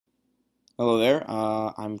Hello there,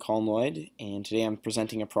 I'm Colin Lloyd, and today I'm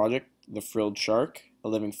presenting a project, The Frilled Shark, a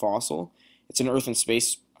living fossil. It's an Earth and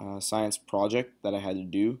space science project that I had to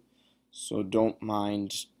do, so don't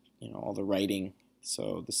mind, all the writing.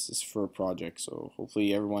 So this is for a project, so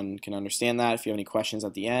hopefully everyone can understand that. If you have any questions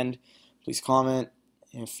at the end, please comment.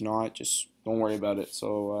 If not, just don't worry about it.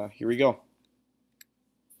 So here we go.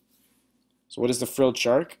 So what is the frilled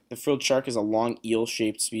shark? The frilled shark is a long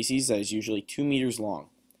eel-shaped species that is usually 2 meters long.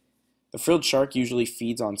 The frilled shark usually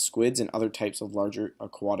feeds on squids and other types of larger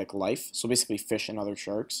aquatic life, so basically fish and other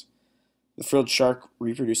sharks. The frilled shark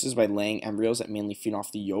reproduces by laying embryos that mainly feed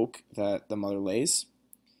off the yolk that the mother lays.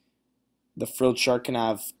 The frilled shark can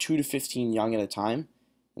have 2 to 15 young at a time,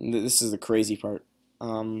 and this is the crazy part.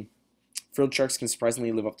 Frilled sharks can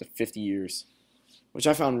surprisingly live up to 50 years, which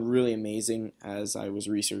I found really amazing as I was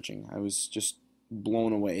researching. I was just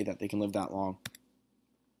blown away that they can live that long.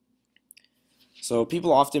 So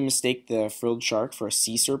people often mistake the frilled shark for a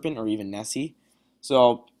sea serpent or even Nessie.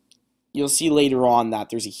 So you'll see later on that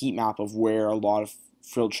there's a heat map of where a lot of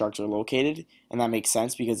frilled sharks are located, and that makes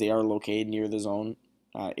sense because they are located near the zone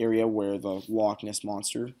area where the Loch Ness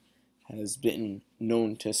monster has been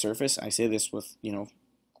known to surface. I say this with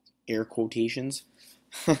air quotations.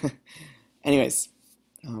 Anyways,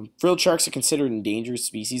 frilled sharks are considered endangered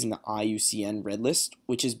species in the IUCN Red List,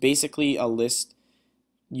 which is basically a list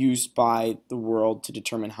used by the world to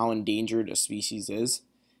determine how endangered a species is.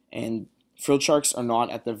 And frilled sharks are not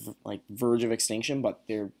at the verge of extinction, but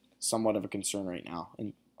they're somewhat of a concern right now,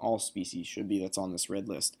 and all species should be that's on this red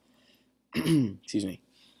list. Excuse me.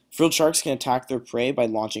 Frilled sharks can attack their prey by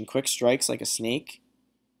launching quick strikes like a snake,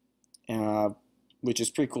 which is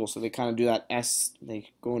pretty cool. So they kind of do that S, they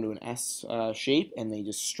go into an S shape and they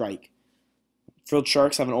just strike. Frilled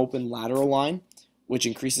sharks have an open lateral line, which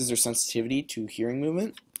increases their sensitivity to hearing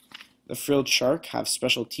movement. The frilled shark have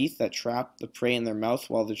special teeth that trap the prey in their mouth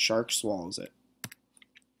while the shark swallows it.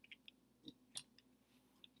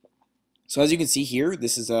 So as you can see here,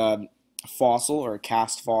 this is a fossil or a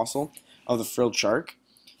cast fossil of the frilled shark.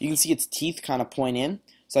 You can see its teeth kind of point in.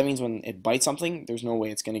 So that means when it bites something, there's no way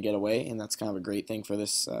it's going to get away, and that's kind of a great thing for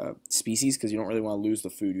this species because you don't really want to lose the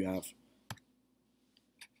food you have.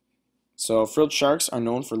 So frilled sharks are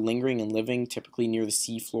known for lingering and living typically near the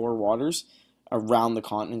seafloor waters around the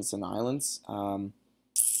continents and islands.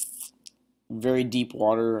 Very deep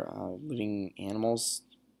water living animals,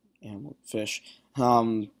 fish,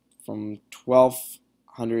 from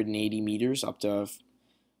 1,280 meters up to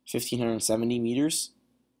 1,570 meters,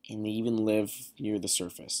 and they even live near the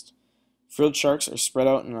surface. Frilled sharks are spread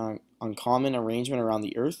out in an uncommon arrangement around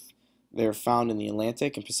the Earth. They are found in the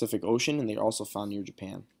Atlantic and Pacific Ocean, and they are also found near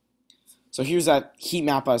Japan. So here's that heat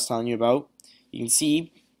map I was telling you about. You can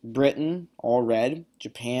see Britain all red,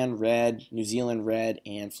 Japan red, New Zealand red,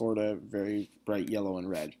 and Florida very bright yellow and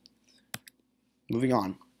red. Moving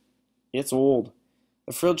on. It's old.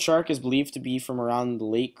 The frilled shark is believed to be from around the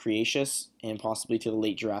late Cretaceous and possibly to the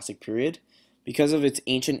late Jurassic period. Because of its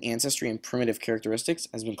ancient ancestry and primitive characteristics,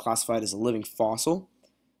 has been classified as a living fossil.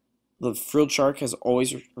 The frilled shark has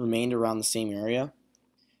always remained around the same area,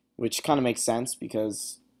 which kind of makes sense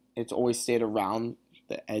because it's always stayed around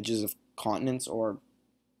the edges of continents or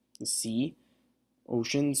the sea,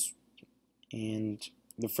 oceans, and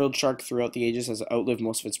the frilled shark throughout the ages has outlived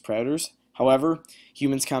most of its predators. However,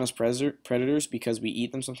 humans count as predators because we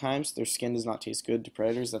eat them sometimes. Their skin does not taste good to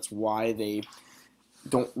predators. That's why they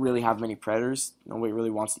don't really have many predators. Nobody really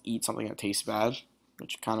wants to eat something that tastes bad,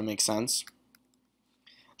 which kind of makes sense.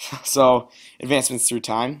 So, advancements through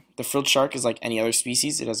time. The frilled shark is like any other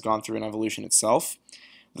species. It has gone through an evolution itself.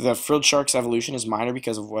 The frilled shark's evolution is minor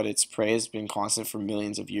because of what its prey has been constant for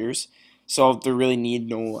millions of years. So they really need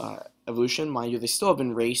no evolution. Mind you, they still have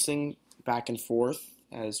been racing back and forth.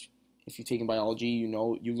 As if you take in biology,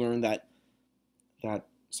 you learn that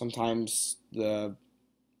sometimes the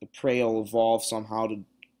prey will evolve somehow to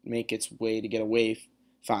make its way to get away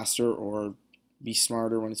faster or be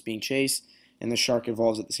smarter when it's being chased, and the shark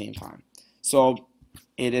evolves at the same time. So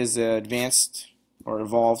it is advanced or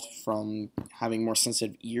evolved from having more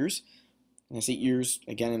sensitive ears. And I say ears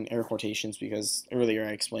again in air quotations because earlier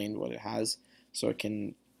I explained what it has, so it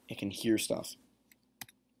can hear stuff.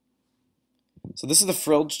 So this is the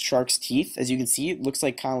frilled shark's teeth. As you can see, it looks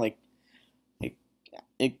like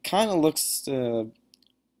it kind of looks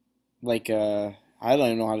like I don't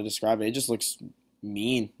even know how to describe it. It just looks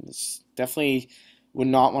mean. It's definitely would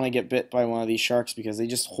not want to get bit by one of these sharks because they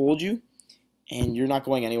just hold you and you're not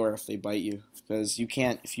going anywhere if they bite you, because you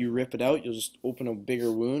can't, if you rip it out, you'll just open a bigger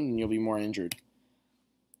wound and you'll be more injured.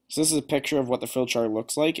 So this is a picture of what the frilled shark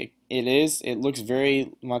looks like. It looks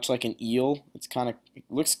very much like an eel. It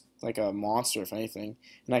looks It's like a monster, if anything.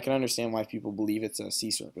 And I can understand why people believe it's a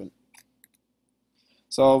sea serpent.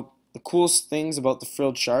 So the coolest things about the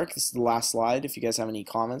frilled shark, this is the last slide. If you guys have any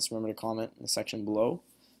comments, remember to comment in the section below.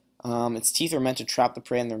 Its teeth are meant to trap the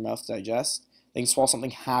prey in their mouth to digest. They can swallow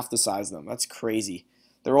something half the size of them. That's crazy.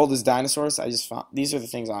 They're old as dinosaurs. These are the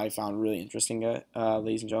things I found really interesting,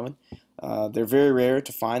 ladies and gentlemen. They're very rare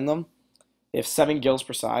to find them. They have 7 gills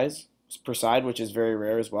per side, which is very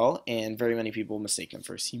rare as well, and very many people mistake them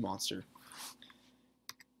for a sea monster.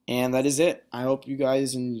 And that is it. I hope you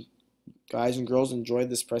guys and girls enjoyed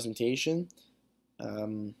this presentation. I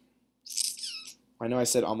know I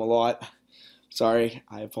said a lot. Sorry,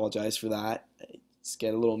 I apologize for that. I just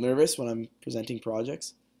get a little nervous when I'm presenting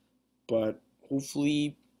projects, but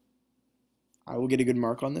hopefully I will get a good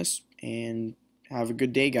mark on this, and have a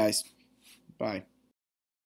good day, guys. Bye.